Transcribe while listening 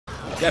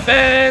Get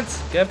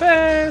bent! Get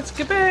bent!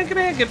 Get bent! Get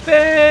bent! Get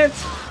bent!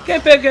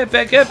 Get bent! Get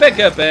bent! Get bent!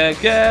 Get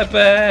bent! Get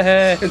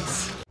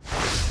bent!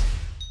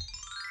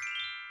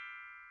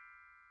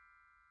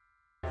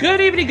 Good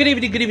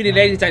evening,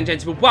 ladies and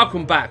gentlemen.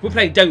 Welcome back. We're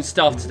playing Don't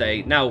Starve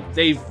today. Now,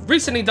 they've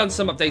recently done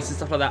some updates and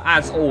stuff like that,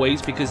 as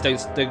always, because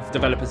the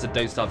developers of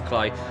Don't Starve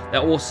Cly,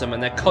 they're awesome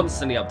and they're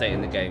constantly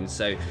updating the game.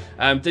 So,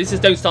 this is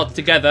Don't Starve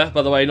Together,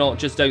 by the way, not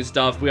just Don't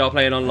Starve. We are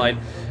playing online.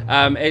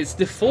 It's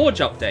the Forge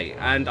update,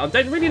 and I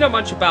don't really know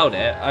much about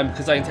it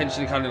because I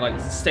intentionally kind of like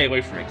stay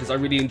away from it because I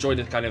really enjoyed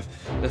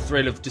the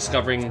thrill of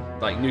discovering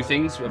like new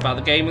things about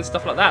the game and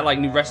stuff like that, like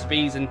new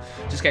recipes and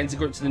just getting to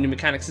grips with the new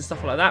mechanics and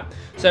stuff like that.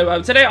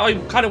 So today I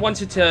kind of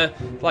wanted to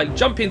like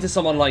jump into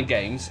some online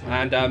games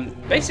and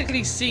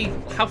basically see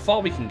how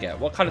far we can get,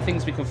 what kind of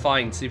things we can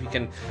find, see if we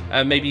can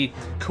maybe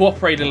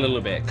cooperate a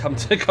little bit, come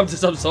to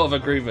some sort of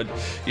agreement,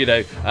 you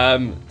know,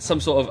 some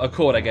sort of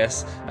accord, I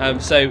guess.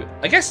 So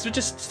I guess we'll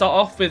just start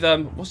off with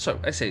what's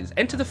up? I say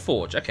enter the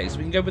Forge. Okay, so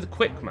we can go with a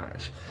quick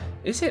match.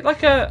 Is it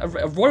like a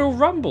Royal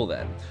Rumble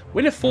then?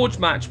 Win a Forge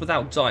match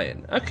without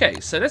dying. Okay,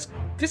 so let's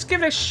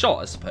give it a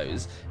shot, I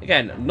suppose.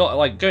 Again, not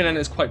like going in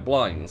as quite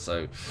blind,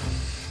 so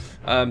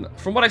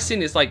from what I've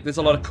seen, it's like there's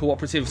a lot of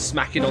cooperative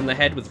smacking on the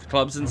head with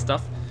clubs and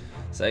stuff.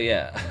 So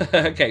yeah.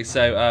 Okay,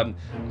 so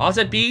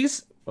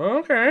RZBs.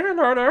 Okay,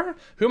 hello.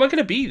 Who am I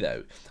gonna be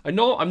though? I'm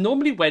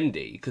normally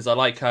Wendy because I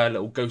like her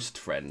little ghost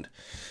friend.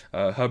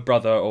 Her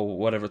brother or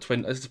whatever,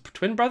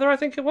 twin brother, I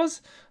think it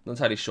was. Not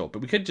entirely sure,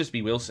 but we could just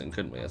be Wilson,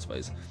 couldn't we? I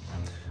suppose.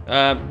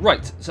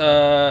 Right.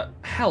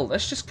 Hell,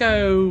 let's just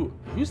go.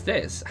 Who's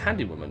this?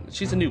 Handy woman.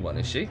 She's a new one,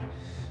 is she?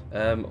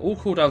 All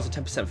cooldowns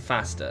are 10%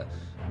 faster.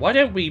 Why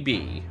don't we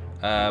be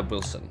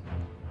Wilson?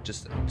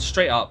 Just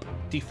straight up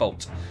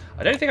default.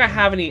 I don't think I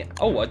have any.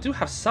 Oh, I do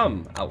have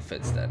some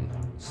outfits then.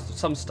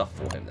 Some stuff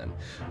for him then.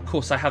 Of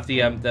course, I have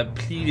the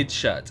pleated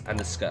shirt and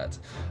the skirt.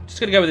 I'm just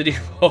gonna go with the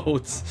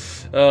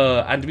defaults,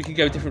 and we can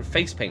go different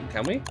face paint,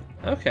 can we?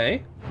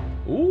 Okay.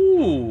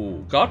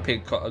 Ooh, guard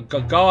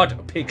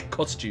pig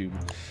costume.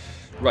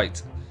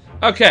 Right.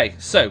 Okay,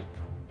 so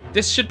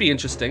this should be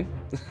interesting.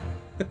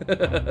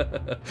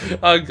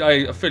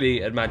 I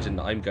fully imagine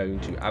that I'm going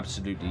to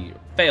absolutely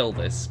fail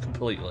this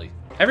completely.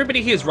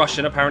 Everybody here is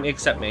Russian, apparently,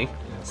 except me.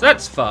 So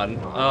that's fun.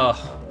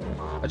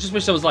 I just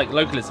wish there was like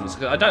localisms,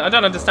 because I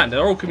don't understand.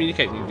 They're all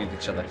communicating with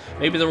each other.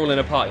 Maybe they're all in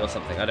a party or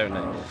something. I don't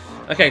know.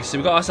 Okay, so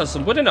we got ourselves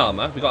some wooden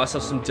armor. We got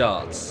ourselves some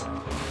darts.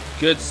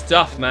 Good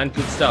stuff, man.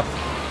 Good stuff.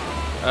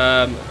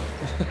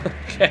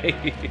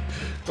 Okay.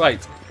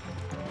 Right.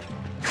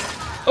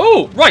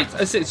 Oh, right.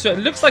 So it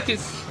looks like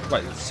it's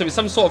right. So it's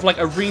some sort of like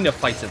arena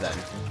fighter then.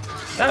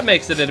 That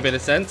makes a little bit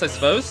of sense, I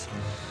suppose.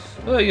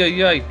 Oh yeah,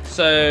 yeah.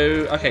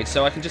 So okay,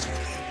 so I can just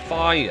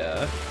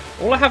fire.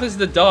 All I have is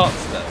the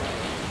darts though.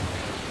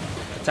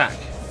 Attack.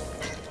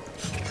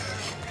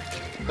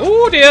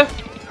 Oh dear.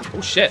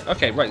 Oh shit.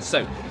 Okay, right.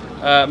 So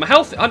my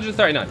health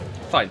 139.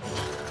 Fine.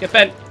 Get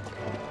bent.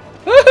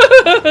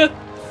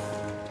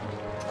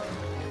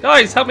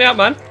 Guys, help me out,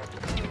 man.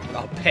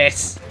 Oh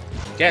piss.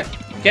 Get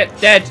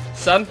dead,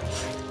 son.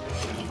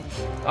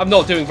 I'm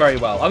not doing very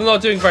well. I'm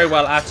not doing very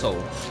well at all.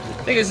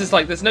 The thing is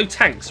like there's no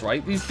tanks,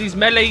 right? These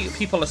melee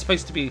people are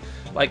supposed to be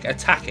like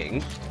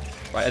attacking,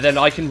 right? And then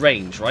I can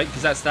range, right?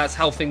 Because that's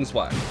how things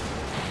work.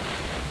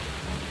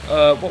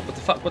 What the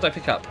fuck? What did I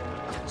pick up?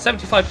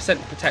 75%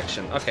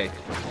 protection. Okay.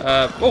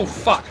 Oh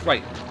fuck.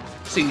 Right.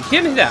 See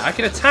him there. I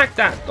can attack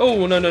that.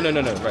 Oh no.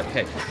 Right.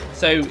 Okay.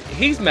 So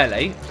he's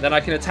melee. Then I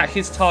can attack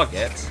his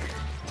target.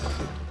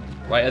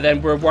 Right. And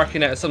then we're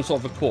working at some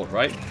sort of accord,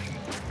 right?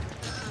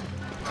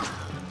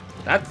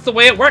 That's the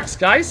way it works,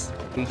 guys.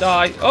 You can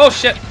die. Oh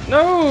shit.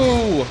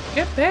 No.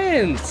 Get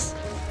bent.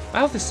 My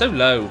health is so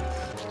low.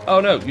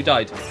 Oh no. You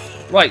died.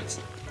 Right.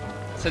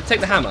 So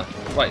take the hammer.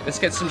 Right. Let's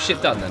get some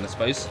shit done then, I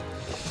suppose.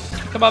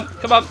 Come on,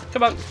 come on,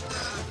 come on.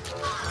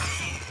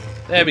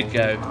 There we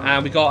go.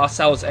 And we got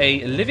ourselves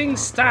a living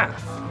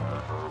staff.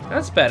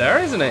 That's better,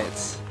 isn't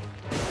it?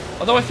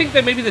 Although I think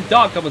that maybe the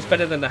dark gun was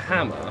better than the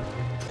hammer.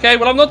 Okay,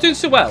 well, I'm not doing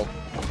so well.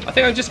 I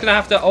think I'm just going to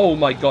have to... Oh,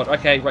 my God.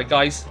 Okay, right,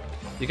 guys.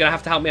 You're going to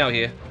have to help me out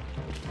here.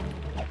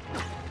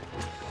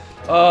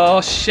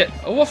 Oh, shit.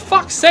 Oh, for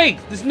fuck's sake.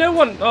 There's no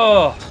one...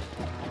 Oh.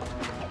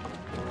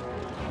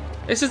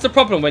 This is the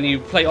problem when you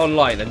play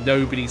online and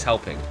nobody's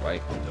helping,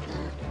 right?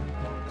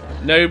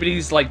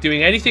 Nobody's like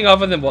doing anything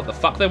other than what the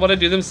fuck they want to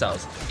do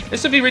themselves.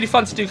 This would be really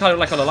fun to do kind of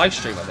like on a live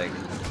stream, I think.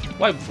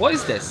 Wait, what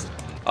is this?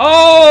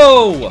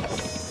 Oh!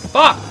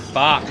 Fuck!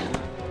 Fuck.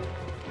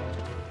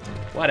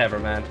 Whatever,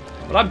 man.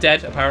 Well, I'm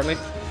dead, apparently.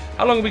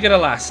 How long are we going to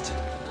last?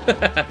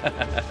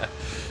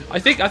 I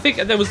think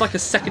there was like a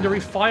secondary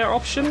fire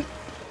option,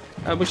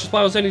 which is why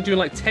I was only doing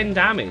like 10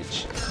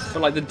 damage.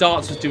 But like the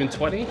darts was doing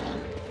 20.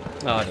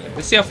 Oh, I don't know.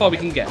 Let's see how far we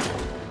can get.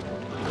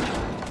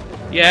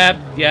 Yeah,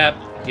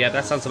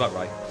 that sounds about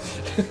right.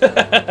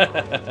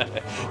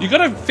 You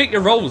gotta fit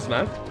your roles,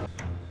 man.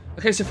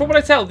 Okay, so from what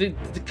I tell, the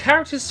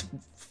characters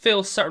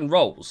fill certain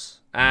roles,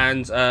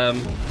 and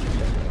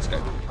let's go.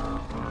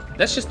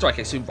 Let's just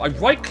okay. So I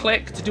right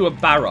click to do a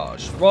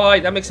barrage.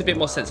 Right, that makes a bit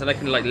more sense. And I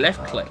can like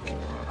left click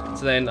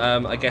So then,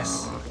 I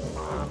guess,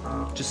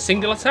 just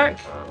single attack?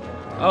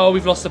 Oh,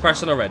 we've lost the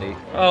person already.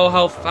 Oh,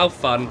 how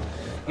fun.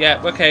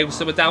 Yeah, okay,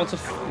 so we're down to...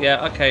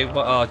 yeah, okay.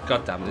 Well, oh,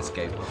 goddamn this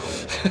game.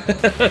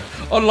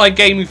 Online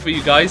gaming for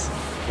you guys.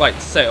 Right,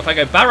 so if I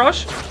go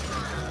barrage...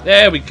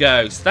 there we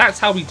go. So that's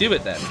how we do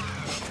it then.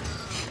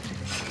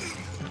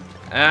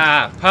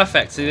 Ah,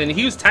 perfect. So then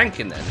he was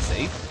tanking then,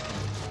 see?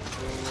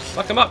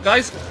 Fuck him up,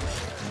 guys.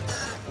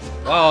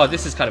 Oh,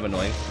 this is kind of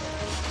annoying.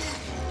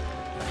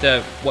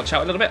 To watch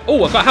out a little bit.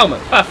 Oh, I've got a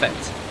helmet.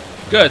 Perfect.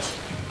 Good.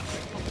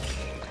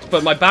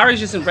 But my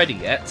barrage isn't ready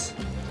yet.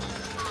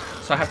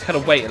 So I have to kind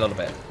of wait a little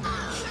bit.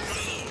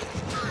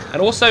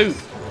 And also,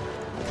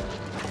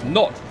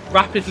 not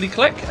rapidly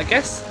click, I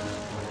guess.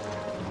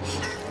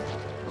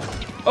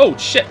 Oh,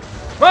 shit.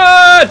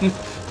 Run!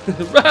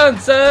 Run,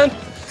 son!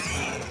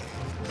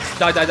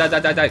 Die, die, die, die,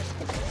 die, die.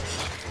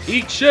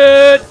 Eat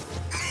shit!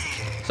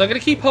 So I'm going to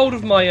keep hold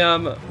of my,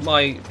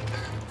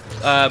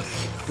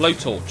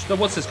 blowtorch. No,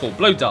 what's this called?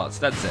 Blow darts,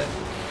 that's it.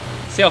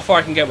 See how far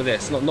I can get with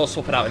this. Not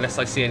swap it out unless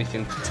I see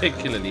anything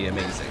particularly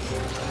amazing.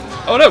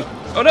 Oh no!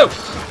 Oh no!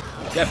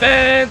 Get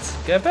bent!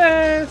 Get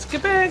bent!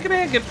 Get bent! Get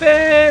bent! Get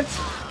bent!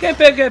 Get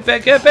bent! Get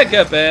bent! Get bent!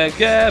 Get bent!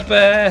 Get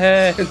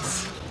bent!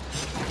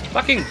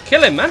 Fucking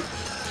kill him, man!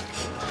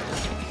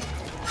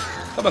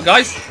 Come on,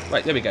 guys!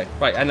 Right, there we go.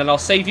 Right, and then I'll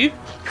save you.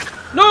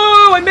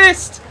 No! I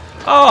missed!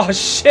 Oh,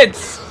 shit!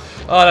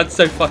 Oh, that's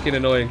so fucking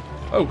annoying.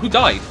 Oh, who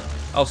died?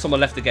 Oh,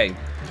 someone left the game.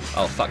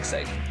 Oh, fuck's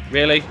sake.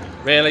 Really?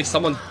 Really?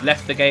 Someone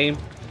left the game?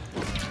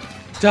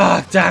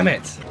 Ah, damn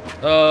it!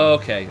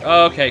 Okay,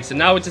 okay, so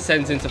now it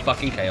descends into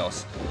fucking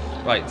chaos.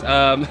 Right,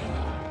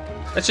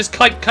 let's just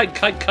kite.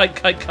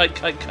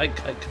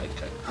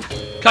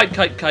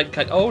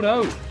 Oh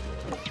no!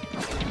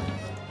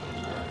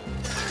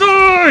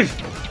 Die!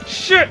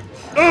 Shit!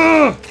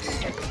 Ugh!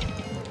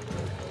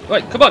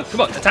 Right, come on,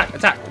 attack!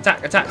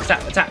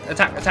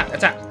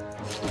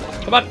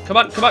 Come on!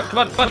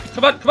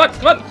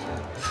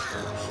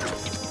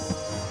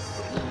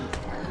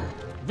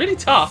 Really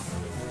tough.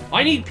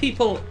 I need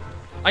people.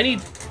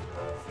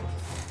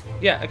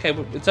 Yeah, okay,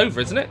 well, it's over,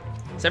 isn't it?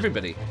 It's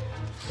everybody.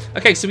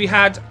 Okay, so we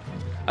had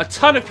a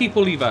ton of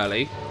people leave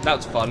early. That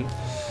was fun.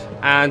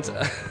 And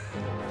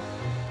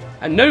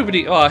and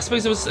nobody... oh, I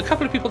suppose there was a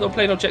couple of people that were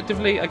playing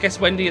objectively. I guess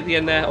Wendy at the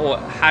end there, or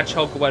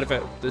Hedgehog, or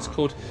whatever it's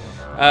called,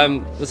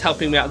 was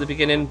helping me out at the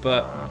beginning,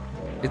 but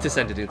it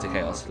descended into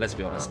chaos, let's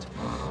be honest.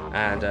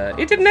 And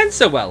it didn't end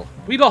so well.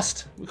 We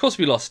lost. Of course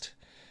we lost.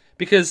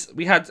 Because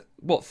we had,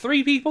 what,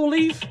 3 people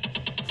leave?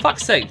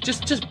 Fuck's sake,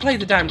 just play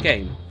the damn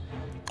game.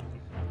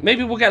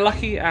 Maybe we'll get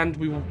lucky and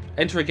we will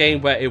enter a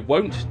game where it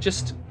won't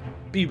just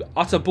be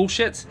utter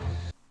bullshit.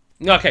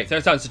 Okay,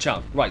 third time's the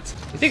charm. Right.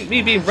 I think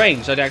me being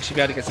ranged, I'd actually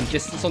be able to get some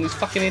distance on these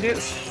fucking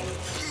idiots.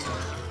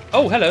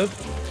 Oh, hello.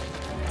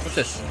 What's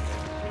this?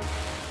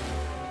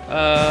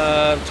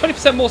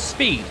 20% more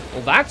speed.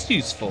 Well, that's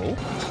useful.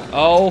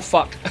 Oh,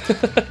 fuck.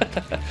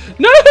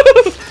 No!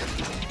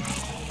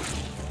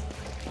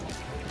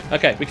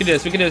 Okay, we can do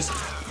this. We can do this.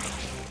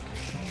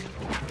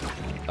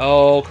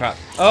 Oh, crap.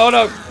 Oh,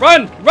 no.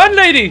 Run! Run,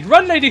 lady!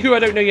 Run, lady, who I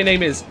don't know your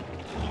name is.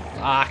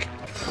 Fuck.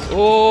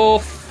 Oh,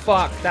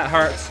 fuck. That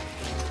hurts.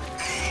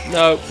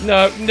 No,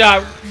 no,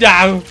 no,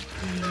 no.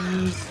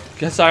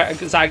 Sorry, I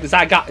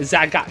got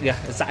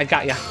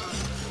ya.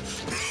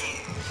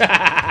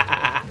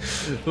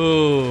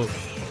 Oh.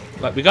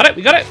 Right, we got it,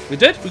 we got it. We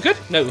did? We good?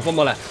 No, there's one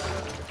more left.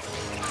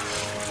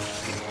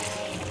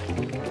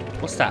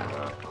 What's that?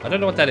 I don't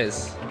know what that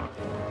is.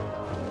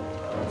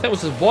 I think it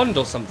was a wand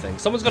or something.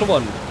 Someone's got a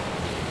wand.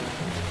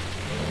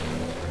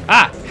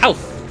 Ah,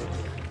 health.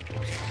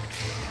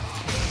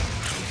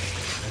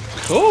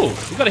 Cool.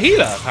 We've got a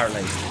healer,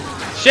 apparently.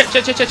 Shit.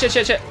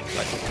 Right.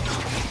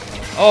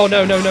 Oh,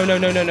 no. No.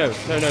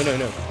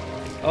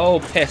 Oh,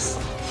 piss.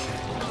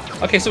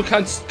 Okay, so we're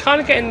kind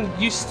of getting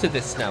used to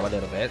this now a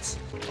little bit.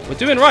 We're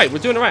doing right. We're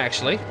doing right,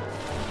 actually.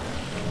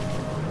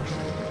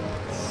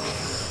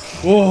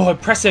 Whoa,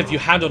 impressive. You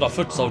handled our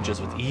foot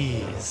soldiers with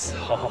ease.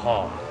 Ha ha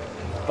ha.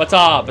 But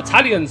our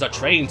battalions are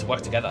trained to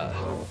work together.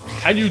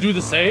 Can you do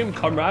the same,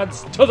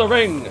 comrades? To the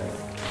ring!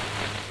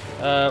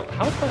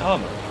 How's my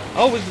armor?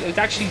 Oh, it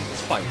actually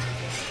is fine.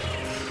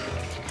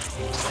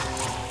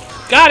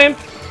 Got him!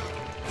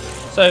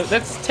 So,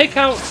 let's take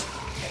out...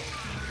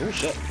 oh,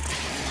 shit.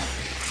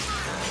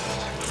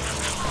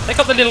 Take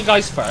out the little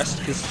guys first,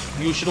 because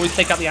you should always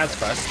take out the ants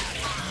first.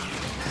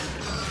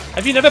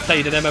 Have you never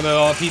played an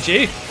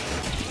MMORPG?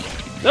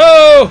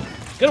 No!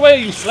 Get away,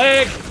 you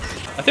slag!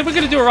 I think we're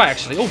going to do it right,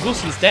 actually. Oh,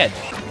 Wilson's dead.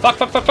 Fuck.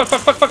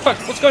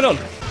 What's going on?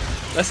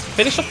 Let's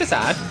finish off this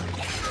ad,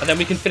 and then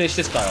we can finish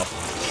this guy off.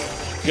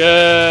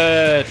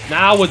 Good.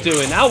 Now we're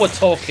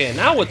talking.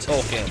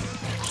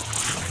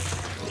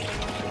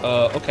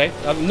 Okay.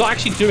 I'm not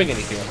actually doing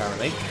anything,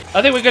 apparently.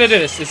 I think we're going to do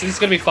this. This is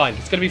going to be fine.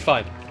 It's going to be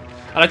fine.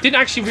 And I didn't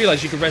actually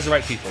realize you could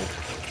resurrect people.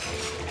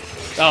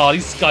 Oh,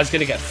 these guys are going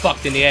to get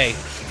fucked in the A.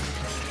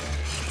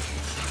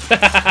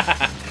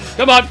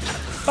 Come on.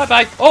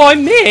 Bye-bye. Oh, I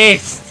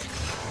missed.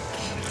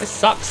 This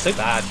sucks so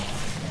bad.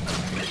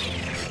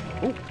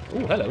 Oh,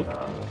 hello.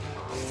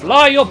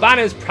 Fly your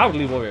banners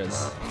proudly,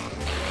 warriors.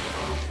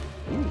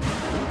 Ooh.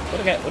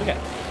 What'd I get? What'd I get?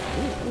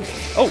 Ooh, ooh.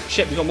 Oh,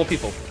 shit, we got more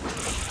people.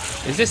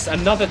 Is this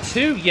another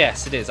 2?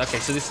 Yes, it is. Okay,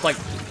 so this is like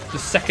the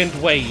second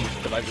wave,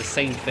 but like the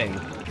same thing.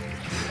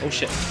 Oh,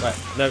 shit. Right.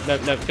 No, no,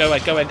 no. Go away,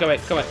 go away, go away.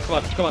 Come on, come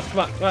on, come on, come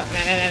on. Come on.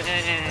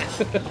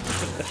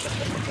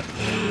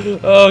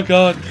 Oh,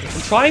 God.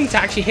 I'm trying to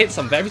actually hit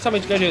someone, but every time I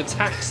go to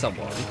attack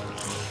someone,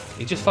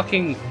 he just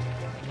fucking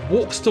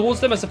walks towards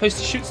them as opposed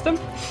to shoots them.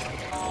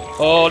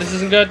 Oh, this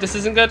isn't good. This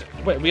isn't good.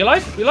 Wait, are we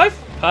alive? Are we alive?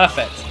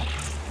 Perfect.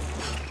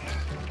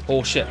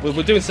 Oh, shit.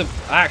 We're doing some...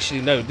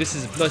 Actually, no. This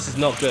is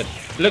not good.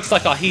 It looks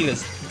like our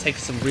healers take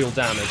some real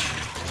damage.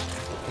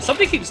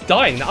 Somebody keeps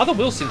dying. The other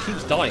Wilson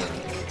keeps dying.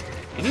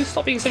 Can you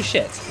stop being so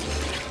shit?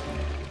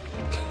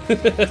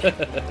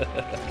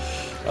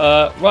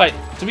 Right.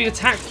 Do we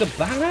attack the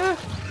banner?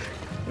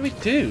 What do we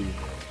do?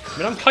 I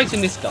mean, I'm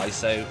kiting this guy,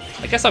 so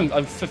I guess I'm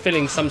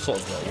fulfilling some sort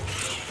of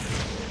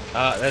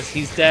role.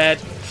 He's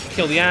dead.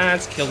 Kill the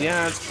ants, kill the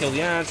ants, kill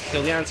the ants,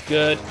 kill the ants.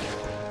 Good.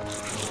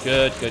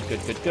 Good, good,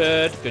 good, good,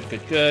 good. Good,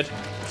 good, good.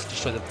 Let's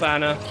destroy the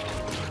banner.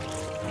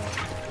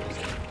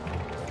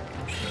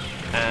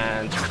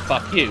 And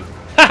fuck you.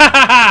 Ha ha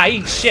ha ha!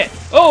 Eat shit!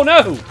 Oh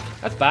no!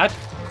 That's bad.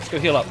 Let's go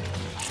heal up.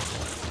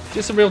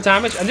 Do some real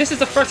damage. And this is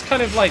the first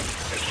kind of like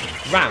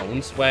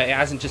round where it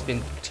hasn't just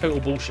been total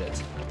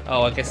bullshit.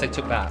 Oh, I guess they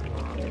took that.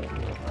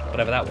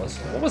 Whatever that was.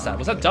 What was that?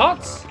 Was that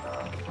darts?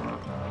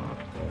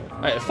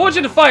 Alright,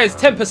 Fortune of Fire is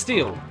temper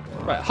steel.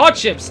 Right,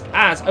 hardship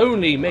has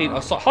only made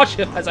us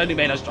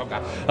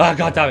stronger. Ah,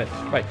 god damn it.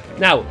 Right,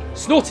 now,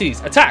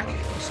 Snorties, attack.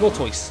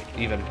 Snortoise,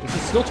 even. Is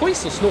it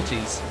Snortoise or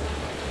Snorties?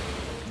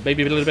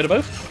 Maybe a little bit of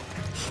both.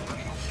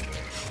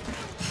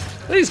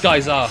 These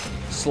guys are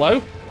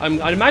slow. I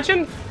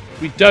imagine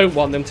we don't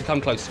want them to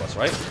come close to us,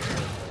 right?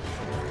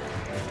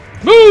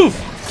 Move!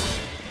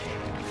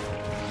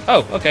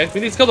 Oh, okay.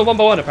 We need to kill them one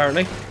by one,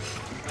 apparently.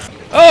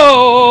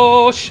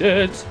 Oh,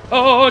 shit.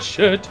 Oh,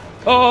 shit.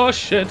 Oh,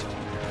 shit.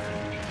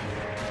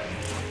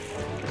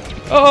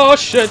 Oh,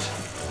 shit.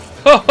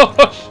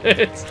 Oh,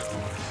 shit.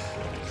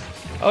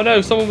 Oh,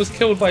 no. Someone was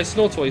killed by a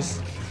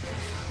Snortoise.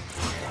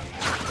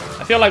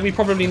 I feel like we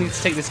probably need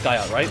to take this guy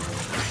out, right?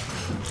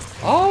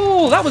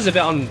 Oh, that was a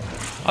bit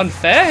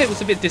unfair. It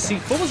was a bit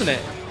deceitful, wasn't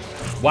it?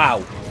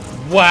 Wow.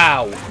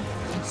 Wow.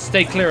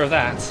 Stay clear of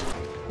that.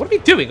 What are we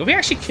doing? Have we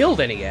actually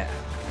killed any yet?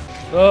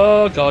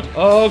 Oh, God.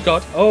 Oh,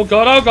 God. Oh,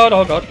 God. Oh, God.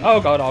 Oh, God.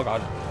 Oh, God. Oh,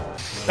 God.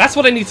 That's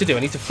what I need to do. I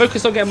need to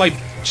focus on getting my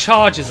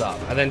charges up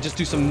and then just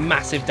do some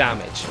massive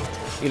damage.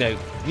 You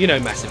know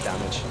massive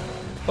damage.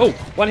 Oh,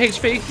 1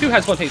 HP? Who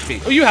has 1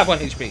 HP? Oh, you have 1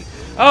 HP.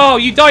 Oh,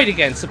 you died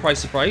again. Surprise,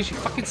 surprise. You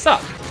fucking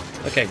suck.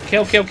 Okay,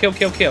 kill, kill, kill,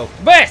 kill, kill.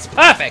 Yes,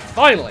 perfect.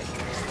 Finally.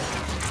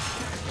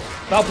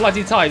 About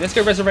bloody time. Let's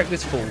go resurrect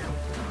this fool.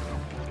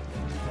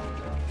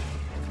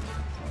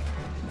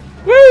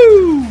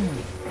 Woo!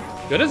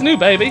 Good as new,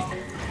 baby.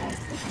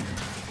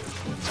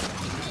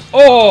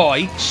 Oh,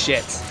 eat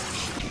shit.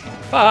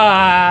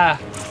 Ah!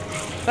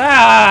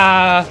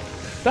 Ah!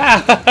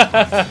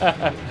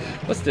 Ah!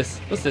 What's this?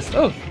 What's this?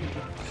 Oh!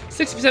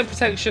 60%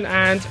 protection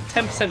and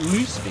 10%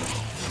 move speed.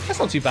 That's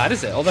not too bad,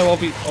 is it? Although I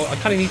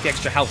kind of need the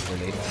extra health,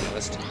 really, to be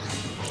honest.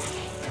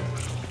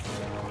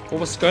 Oh,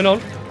 what's going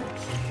on?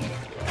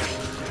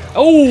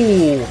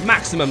 Oh!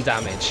 Maximum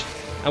damage.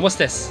 And what's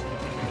this?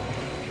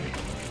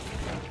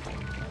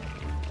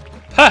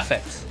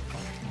 Perfect.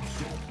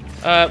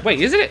 Wait,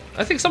 is it?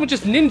 I think someone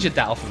just ninja'd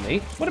that off of me.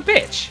 What a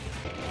bitch.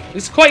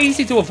 It's quite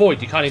easy to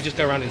avoid. You kind of just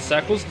go around in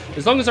circles,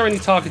 as long as they're only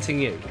targeting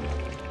you.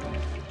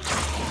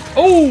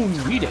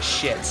 Oh, eat a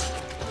shit.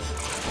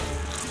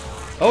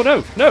 Oh,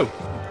 no, no.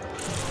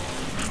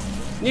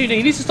 You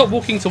need to stop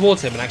walking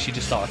towards him and actually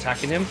just start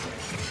attacking him.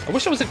 I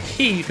wish there was a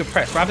key you could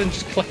press rather than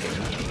just clicking.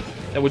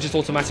 That would just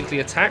automatically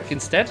attack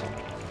instead.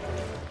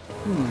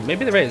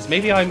 Maybe there is.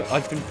 Maybe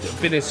I've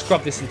been a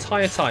scrub this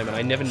entire time and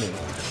I never knew.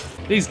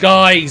 These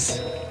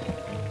guys.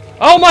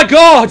 Oh my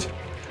god!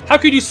 How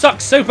could you suck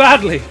so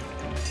badly?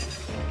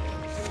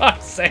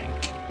 Fuck's sake.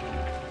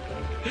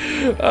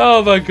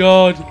 Oh my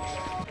god.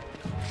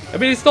 I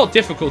mean, it's not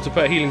difficult to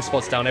put healing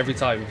spots down every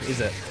time, is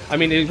it? I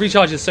mean, it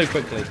recharges so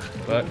quickly.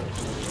 But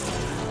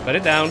put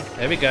it down.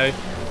 There we go.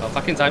 Oh,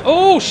 fucking time.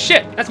 Oh,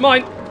 shit! That's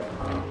mine!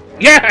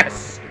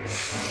 Yes!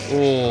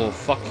 Oh,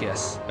 fuck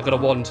yes. I got a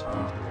wand.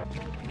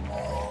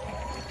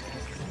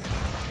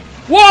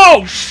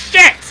 Whoa!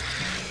 Shit!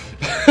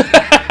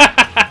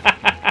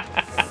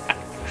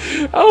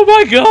 Oh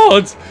my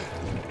god!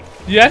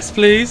 Yes,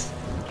 please.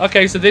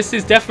 Okay, so this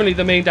is definitely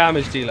the main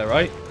damage dealer,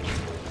 right?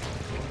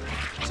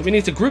 So we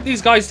need to group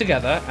these guys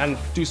together and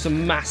do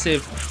some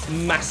massive,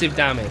 massive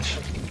damage.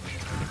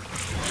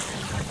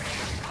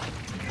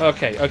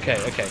 Okay, okay,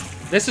 okay.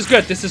 This is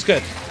good, this is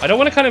good. I don't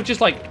want to kind of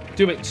just, like,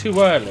 do it too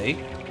early.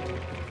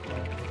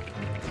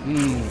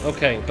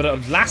 Okay, but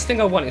the last thing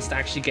I want is to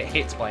actually get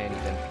hit by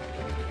anything.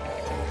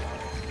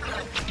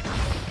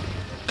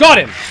 Got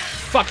him!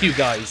 Fuck you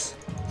guys.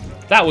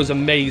 That was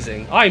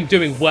amazing. I'm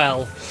doing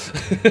well.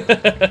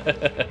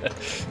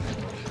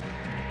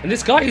 And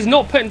this guy is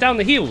not putting down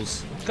the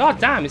heals. God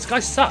damn, this guy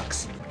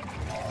sucks.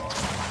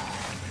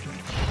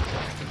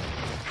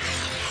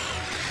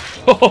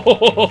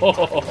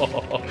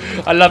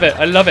 I love it.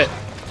 I love it.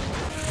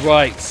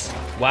 Right.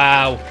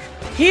 Wow.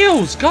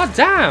 Heals. God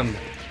damn.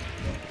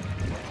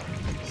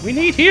 We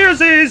need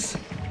healsies.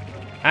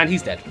 And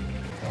he's dead.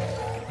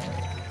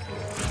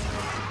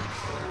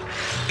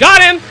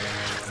 Got him.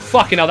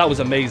 Fucking hell, that was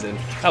amazing.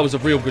 That was a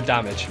real good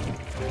damage.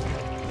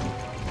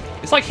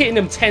 It's like hitting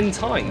him 10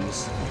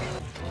 times.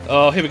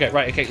 Oh, here we go.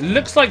 Right, okay.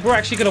 Looks like we're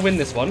actually going to win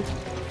this one.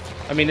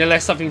 I mean,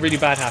 unless something really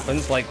bad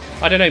happens. Like,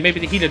 I don't know. Maybe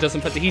the healer doesn't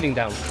put the healing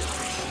down.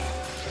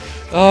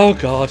 Oh,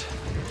 God.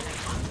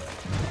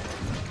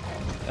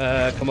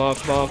 Come on,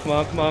 come on, come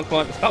on, come on, come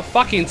on. It's about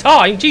fucking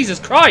time. Jesus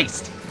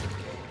Christ.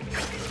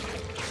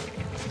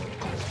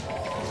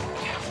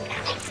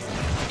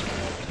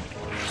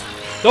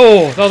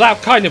 Oh, well,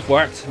 that kind of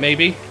worked,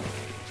 maybe.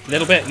 A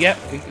little bit, yep.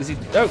 Is he?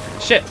 Oh,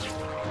 shit.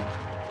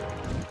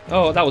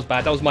 Oh, that was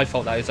bad. That was my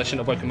fault, that is. I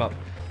shouldn't have woke him up.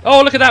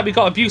 Oh, look at that. We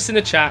got abuse in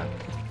the chat.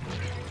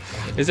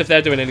 As if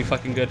they're doing any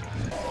fucking good.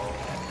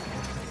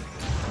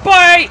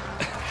 Bye!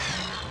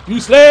 You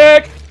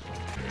slack!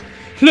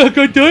 Look,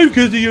 I died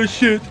because of your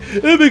shit.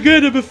 Oh my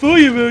god, I'm a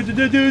 4-year-old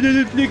and I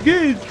don't play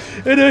games.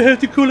 And I have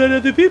to call out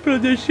other people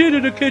on their shit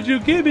and I can't do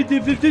game.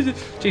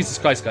 Jesus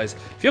Christ, guys.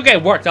 If you're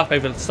getting worked up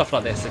over stuff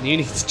like this, then you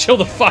need to chill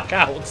the fuck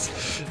out.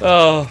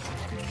 Oh.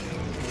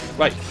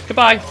 Right,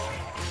 goodbye.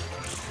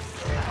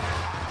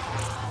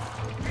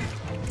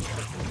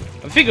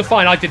 I figure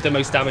fine, I did the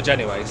most damage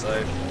anyway,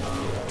 so.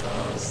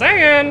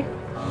 Saying.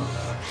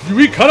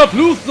 We cannot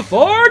lose the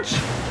forge.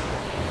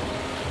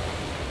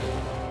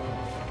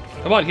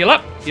 Come on, heal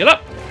up, heal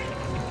up.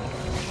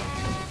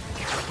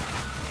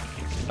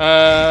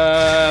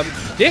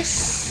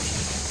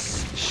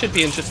 This should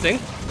be interesting.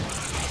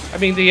 I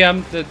mean, the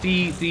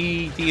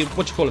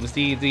what you call them?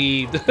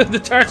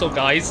 The turtle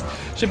guys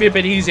should be a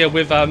bit easier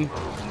with I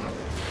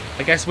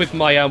guess with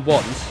my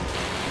wand.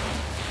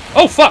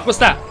 Oh fuck! What's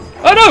that?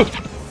 Oh no!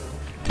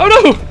 Oh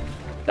no!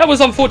 That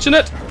was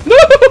unfortunate. No!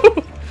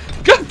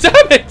 God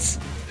damn it!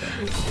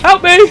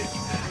 Help me!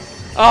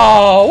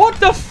 Oh, what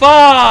the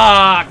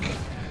fuck!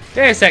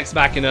 Deus Ex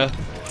Machina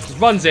just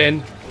runs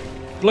in,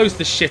 blows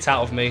the shit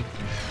out of me.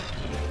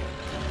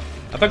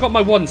 Have I got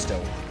my wand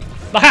still?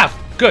 I have!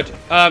 Good.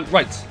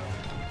 Right.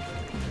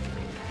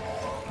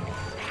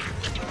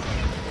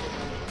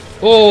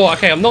 Oh,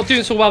 okay, I'm not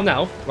doing so well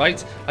now,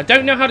 right? I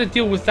don't know how to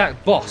deal with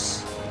that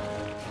boss.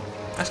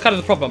 That's kind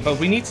of the problem, but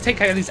we need to take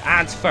care of these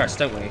ads first,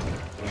 don't we?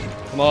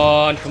 Come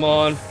on, come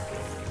on.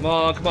 Come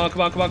on, come on,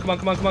 come on, come on, come on,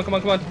 come on, come on, come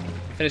on, come on.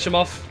 Finish him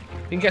off.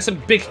 We can get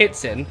some big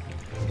hits in.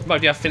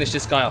 Might be able to finish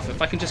this guy off.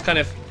 If I can just kind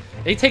of...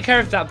 They take care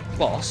of that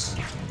boss.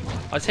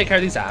 I'll take care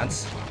of these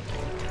ads.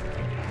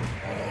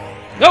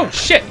 No,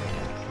 shit!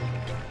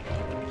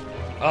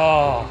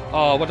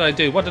 Oh, what did I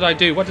do? What did I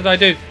do? What did I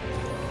do?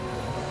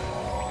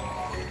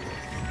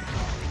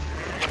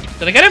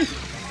 Did I get him?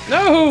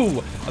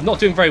 No! I'm not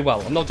doing very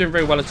well. I'm not doing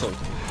very well at all.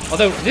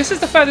 Although, this is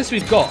the furthest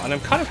we've got, and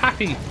I'm kind of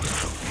happy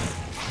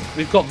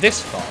we've got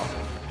this far.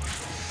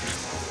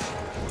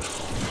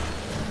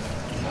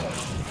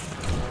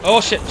 Oh,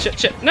 shit, shit,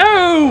 shit.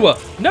 No!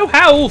 No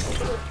health!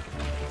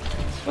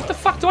 What the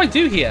fuck do I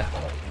do here?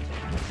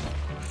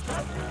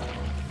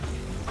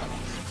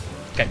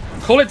 Okay,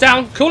 cool it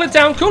down, cool it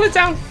down, cool it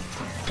down!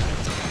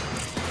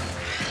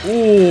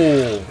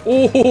 Ooh,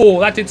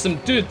 ooh, that did some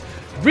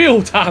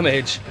real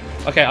damage.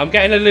 Okay, I'm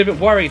getting a little bit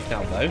worried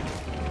now, though.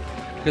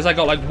 Because I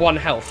got, like, 1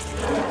 health.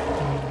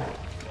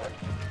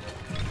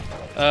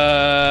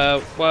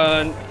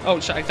 One... Oh,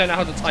 shit, I don't know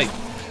how to type.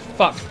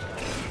 Fuck.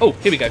 Oh,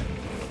 here we go.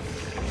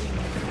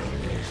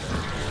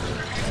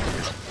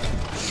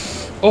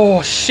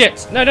 Oh,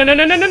 shit. No, no, no,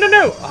 no, no, no, no,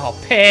 no. Oh,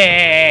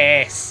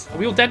 piss. Are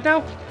we all dead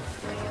now?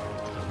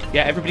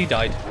 Yeah, everybody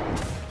died.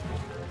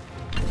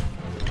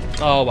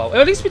 Oh, well.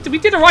 At least we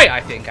did alright,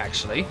 I think,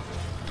 actually.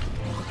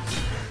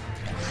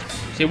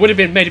 See, it would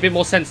have made a bit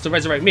more sense to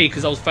resurrect me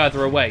because I was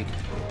further away.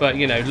 But,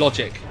 you know,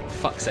 logic.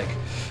 Fuck's sake.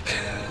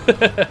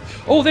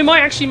 Oh, they might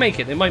actually make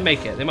it. They might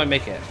make it. They might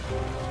make it.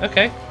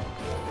 Okay.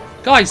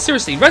 Guys,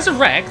 seriously,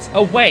 resurrect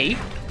away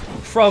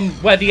from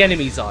where the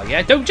enemies are,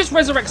 yeah? Don't just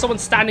resurrect someone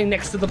standing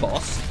next to the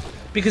boss,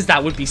 because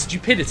that would be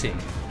stupidity.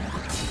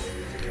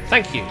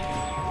 Thank you.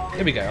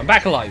 Here we go. I'm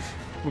back alive.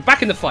 We're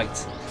back in the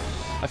fight.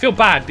 I feel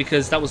bad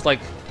because that was like...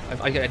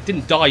 I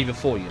didn't die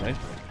before, you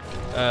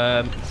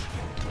know?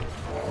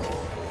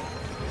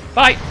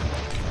 Bye!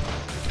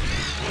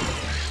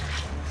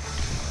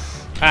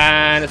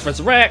 And let's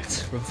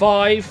resurrect,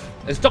 revive.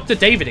 There's Dr.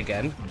 David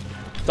again,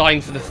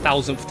 dying for the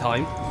 1000th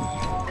time.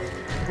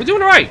 We're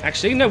doing alright,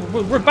 actually. No,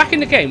 we're back in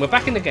the game. We're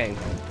back in the game.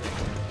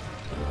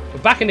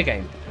 We're back in the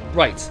game.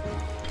 Right.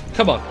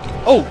 Come on.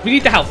 Oh, we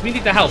need the health. We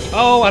need the health.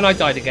 Oh, and I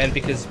died again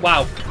because,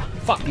 wow.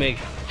 Fuck me.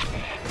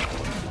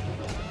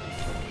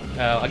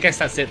 I guess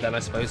that's it then, I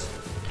suppose.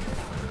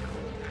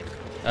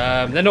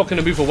 They're not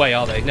going to move away,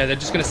 are they? No, they're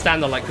just going to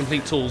stand on like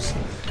complete tools,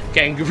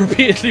 getting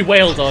repeatedly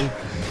wailed on.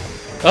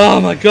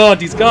 Oh my god,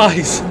 these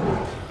guys.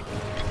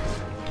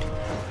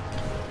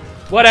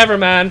 Whatever,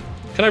 man.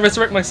 Can I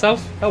resurrect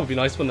myself? That would be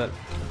nice, wouldn't it?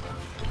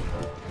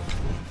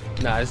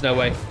 Nah, there's no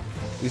way.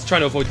 He's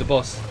trying to avoid the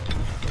boss.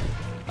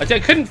 I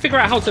couldn't figure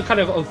out how to kind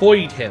of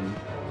avoid him.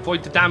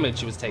 Avoid the damage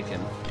he was taking.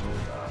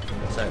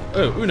 So,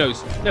 oh, who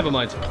knows? Never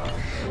mind.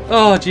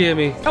 Oh, dear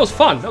me. That was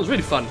fun. That was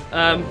really fun.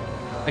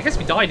 I guess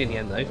we died in the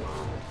end, though.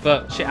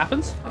 But shit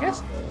happens, I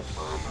guess.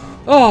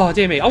 Oh,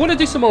 dear me. I want to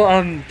do some more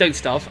Don't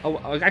Starve.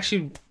 I'm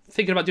actually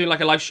thinking about doing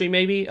like a live stream,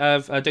 maybe,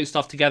 of Don't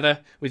Starve together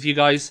with you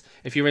guys.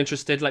 If you're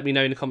interested, let me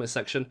know in the comments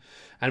section.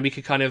 And we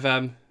could kind of,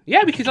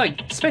 yeah, we could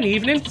like spend the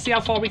evening, see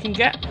how far we can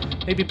get.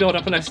 Maybe build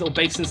up a nice little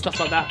base and stuff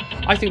like that.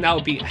 I think that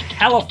would be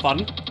hella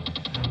fun.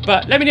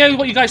 But let me know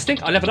what you guys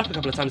think. I leveled up a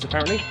couple of times,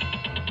 apparently.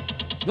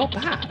 Not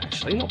bad,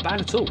 actually. Not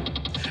bad at all.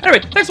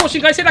 Anyway, thanks for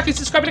watching, guys. Hit like and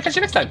subscribe, and I'll catch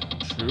you next time.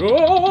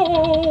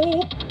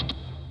 Ciao.